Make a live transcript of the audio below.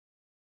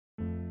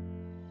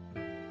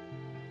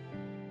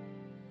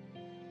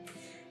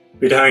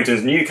Peter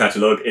Harrington's new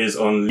catalogue is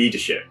on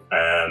leadership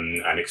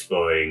and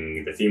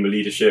exploring the theme of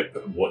leadership,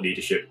 what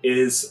leadership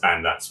is,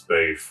 and that's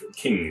both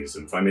kings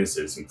and prime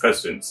ministers and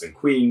presidents and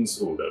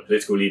queens, all the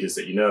political leaders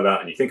that you know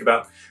about and you think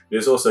about.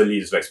 There's also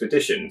leaders of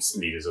expeditions,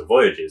 leaders of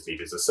voyages,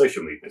 leaders of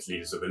social movements,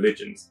 leaders of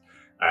religions,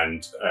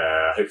 and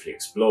hopefully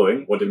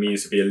exploring what it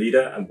means to be a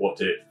leader and what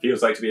it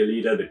feels like to be a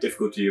leader, the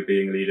difficulty of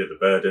being a leader, the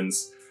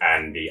burdens,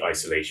 and the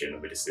isolation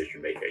of a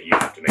decision maker. You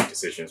have to make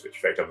decisions which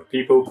affect other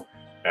people.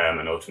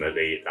 And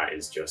ultimately, that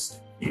is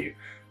just you.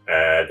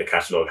 The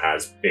catalogue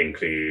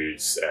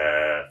includes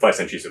 5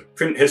 centuries of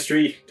print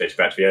history, dated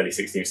back to the early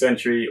 16th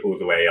century, all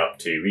the way up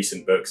to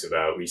recent books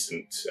about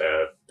recent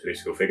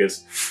political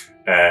figures.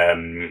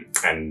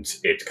 And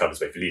it covers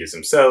both leaders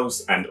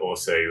themselves and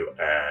also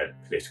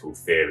political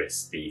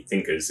theorists, the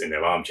thinkers in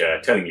their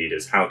armchair, telling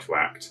leaders how to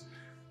act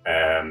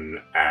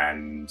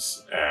and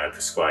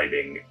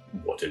prescribing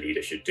what a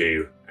leader should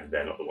do, and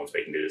they're not the ones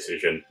making the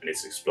decision. And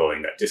it's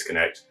exploring that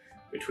disconnect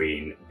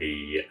between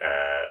the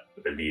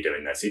leader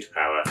in their seat of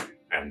power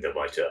and the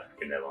writer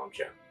in their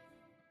armchair.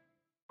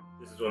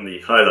 This is one of the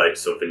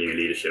highlights of the new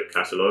leadership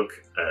catalogue,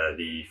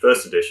 the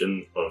first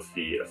edition of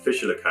the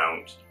official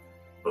account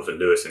of the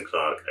Lewis and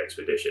Clark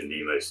expedition,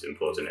 the most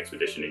important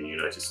expedition in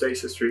United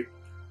States history,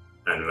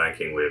 and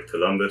ranking with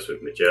Columbus,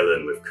 with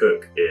Magellan, with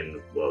Cook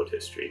in world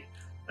history.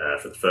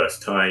 For the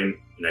first time,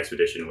 an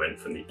expedition went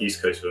from the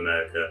east coast of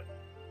America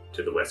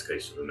to the west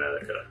coast of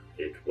America.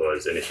 It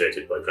was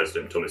initiated by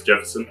President Thomas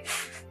Jefferson,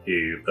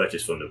 who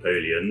purchased from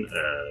Napoleon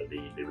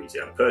the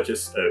Louisiana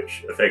Purchase,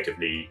 which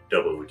effectively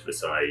doubled the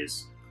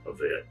size of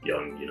the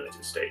young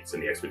United States.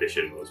 And the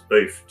expedition was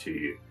both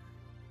to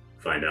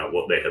find out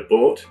what they had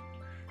bought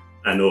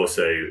and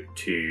also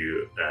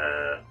to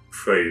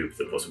probe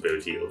the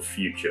possibility of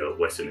future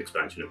western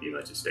expansion of the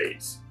United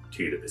States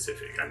to the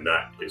Pacific. And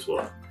that is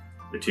what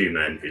the two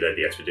men who led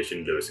the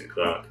expedition, Lewis and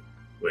Clark,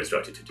 were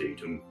instructed to do,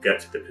 to get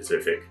to the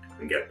Pacific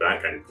and get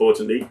back, and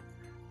importantly,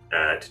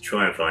 to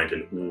try and find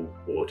an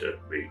all-water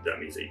route. That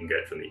means that you can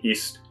get from the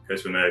east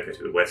coast of America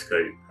to the west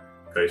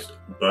coast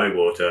by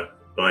water,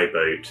 by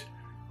boat,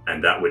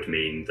 and that would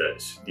mean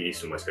that the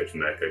east and west coast of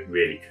America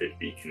really could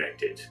be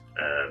connected.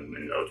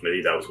 And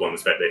ultimately, that was one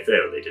aspect they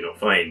failed. They did not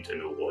find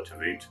an all-water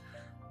route,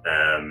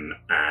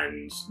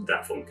 and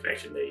that form of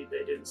connection they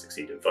didn't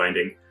succeed in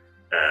finding.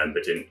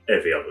 But in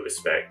every other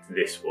respect,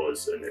 this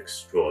was an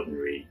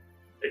extraordinary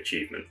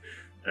achievement.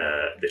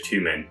 The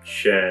two men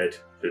shared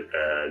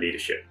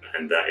leadership,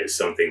 and that is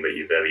something that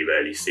you very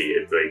rarely see.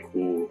 It break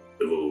all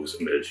the rules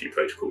of military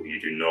protocol. You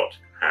do not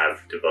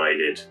have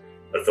divided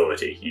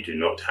authority. You do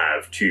not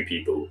have two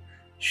people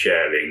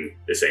sharing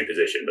the same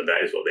position, but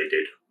that is what they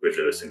did with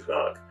Lewis and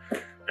Clark.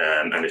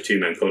 And the two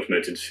men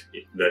complemented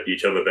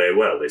each other very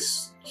well.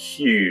 This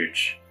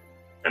huge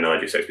and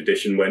arduous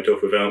expedition went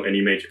off without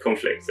any major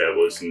conflict. There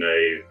was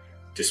no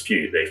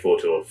dispute. They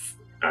fought off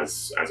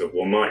as of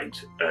one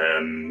mind.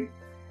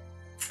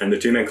 And the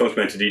two men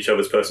complemented each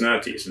other's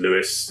personalities.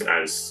 Lewis,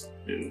 as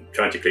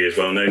tragically is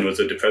well known, was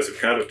a depressive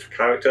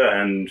character,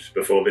 and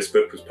before this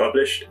book was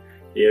published,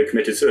 he had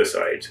committed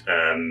suicide.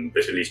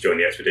 But at least during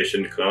the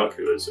expedition, Clark,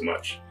 who was a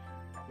much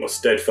more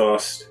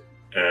steadfast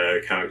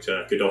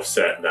character, could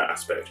offset that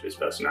aspect of his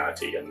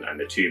personality, and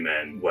the two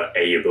men were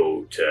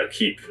able to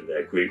keep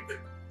their group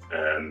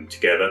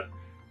together,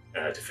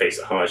 to face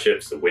the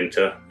hardships, the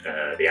winter,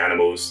 the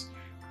animals,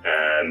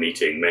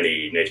 meeting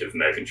many Native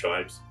American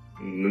tribes,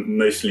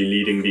 mostly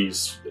leading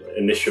these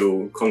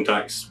initial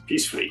contacts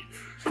peacefully.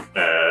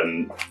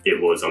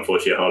 It was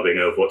unfortunately a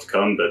harbinger of what to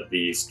come, but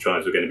these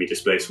tribes were going to be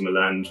displaced from the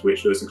land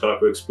which Lewis and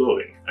Clark were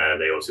exploring.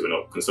 They also were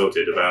not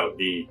consulted about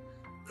the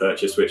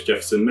purchase which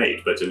Jefferson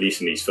made, but at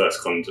least in these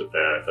first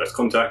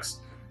contacts,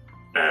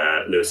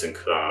 Lewis and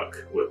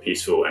Clark were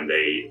peaceful, and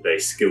they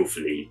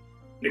skillfully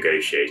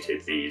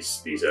negotiated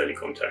these early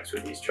contacts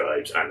with these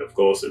tribes. And of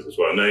course, as is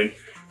well known,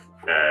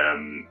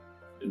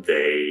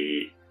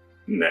 they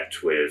met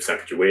with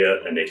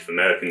Sacagawea, a Native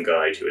American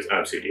guide who was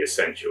absolutely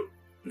essential.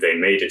 They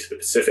made it to the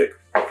Pacific.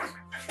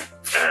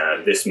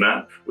 This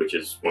map, which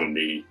is one of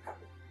the,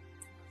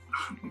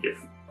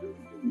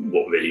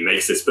 what really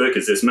makes this book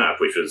is this map,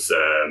 which was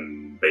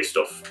based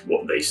off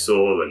what they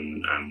saw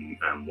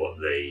and what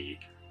they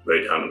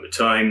wrote down at the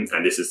time.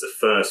 And this is the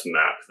first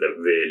map that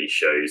really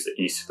shows the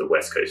east to the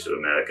west coast of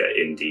America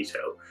in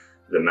detail.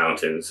 The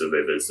mountains, the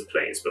rivers, the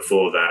plains.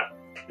 Before that,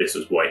 this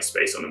was white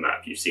space on the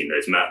map. You've seen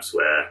those maps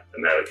where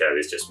America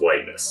is just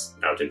whiteness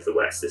out into the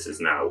west. This is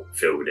now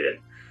filled in,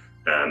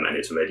 and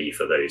it's ready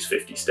for those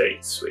 50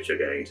 states which are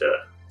going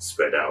to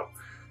spread out.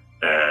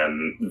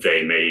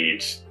 They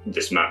made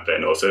this map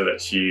then also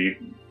lets you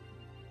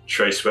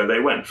trace where they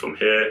went from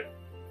here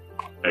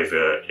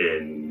over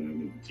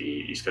in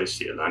the east coast,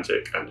 the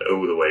Atlantic, and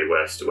all the way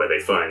west to where they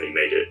finally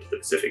made it to the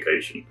Pacific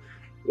Ocean,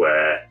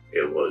 where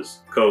it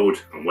was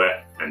cold and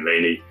wet and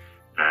rainy.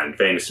 And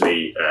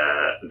famously,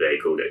 they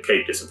called it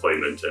Cape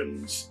Disappointment,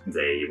 and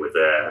they were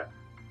there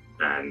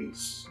and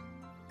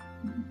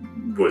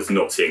was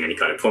not seeing any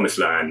kind of promised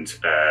land,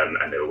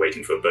 and they were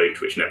waiting for a boat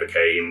which never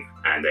came,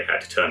 and they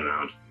had to turn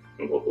around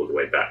and walk all the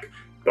way back.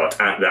 But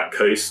at that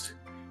coast,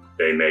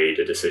 they made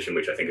a decision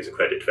which I think is a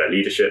credit to their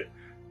leadership.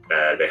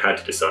 They had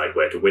to decide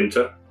where to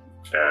winter,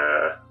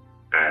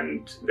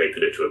 and they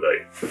put it to a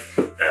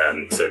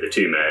vote. So the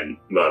two men,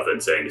 rather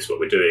than saying this is what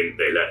we're doing,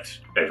 they let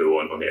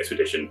everyone on the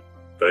expedition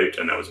vote,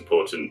 and that was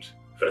important.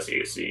 Firstly,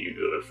 you see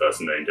the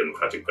first known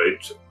democratic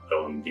vote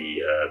on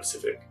the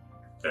Pacific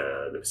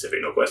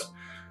Northwest.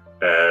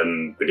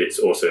 But it's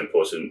also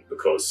important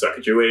because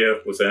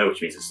Sacagawea was there,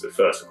 which means it's the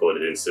first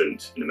recorded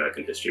incident in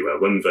American history where a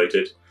woman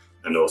voted.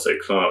 And also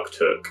Clark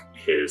took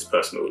his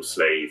personal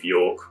slave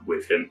York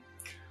with him.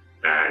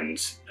 And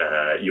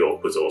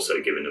York was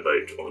also given a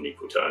vote on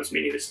equal terms,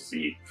 meaning this is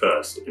the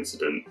first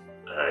incident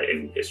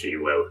in history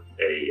where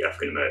an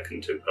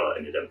African-American took part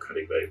in a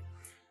democratic vote.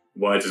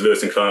 Why does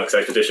Lewis and Clark's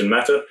expedition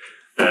matter?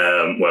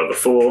 Well,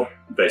 before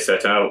they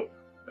set out,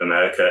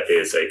 America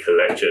is a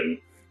collection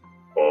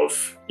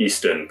of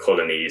eastern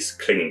colonies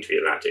clinging to the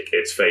Atlantic.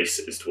 Its face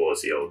is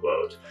towards the Old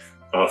World.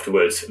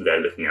 Afterwards, they're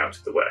looking out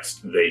to the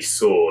west. They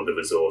saw the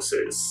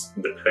resources,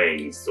 the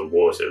plains, the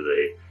water,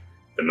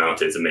 the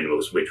mountains and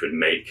minerals which would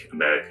make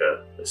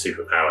America a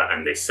superpower,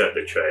 and they set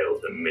the trail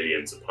that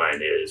millions of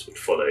pioneers would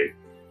follow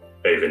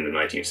over in the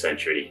 19th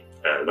century,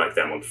 like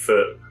them on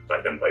foot,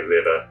 like them by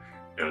river,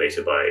 and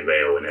later by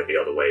rail and every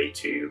other way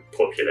to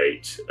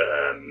populate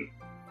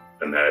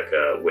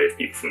America with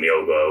people from the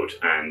Old World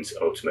and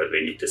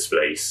ultimately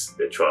displace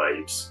the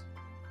tribes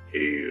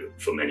who,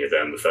 for many of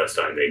them, the first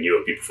time they knew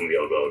of people from the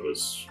Old World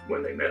was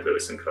when they met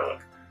Lewis and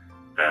Clark.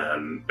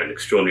 An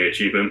extraordinary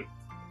achievement,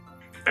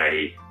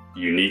 a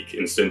unique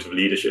instance of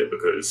leadership,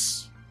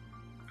 because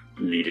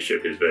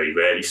leadership is very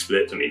rarely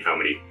split. I mean,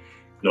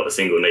 not a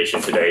single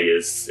nation today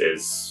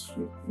is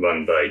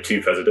run by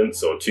two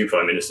presidents or two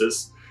prime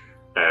ministers.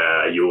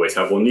 You always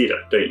have one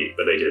leader, don't you?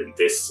 But they didn't.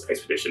 This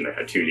expedition, they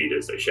had two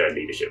leaders, they shared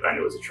leadership, and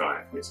it was a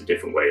triumph. And it's a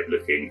different way of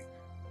looking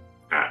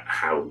at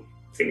how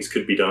things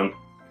could be done,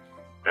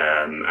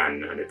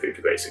 and it proved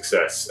a great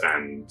success,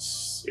 and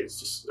it's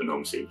just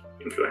enormously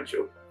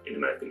influential in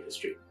American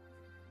history.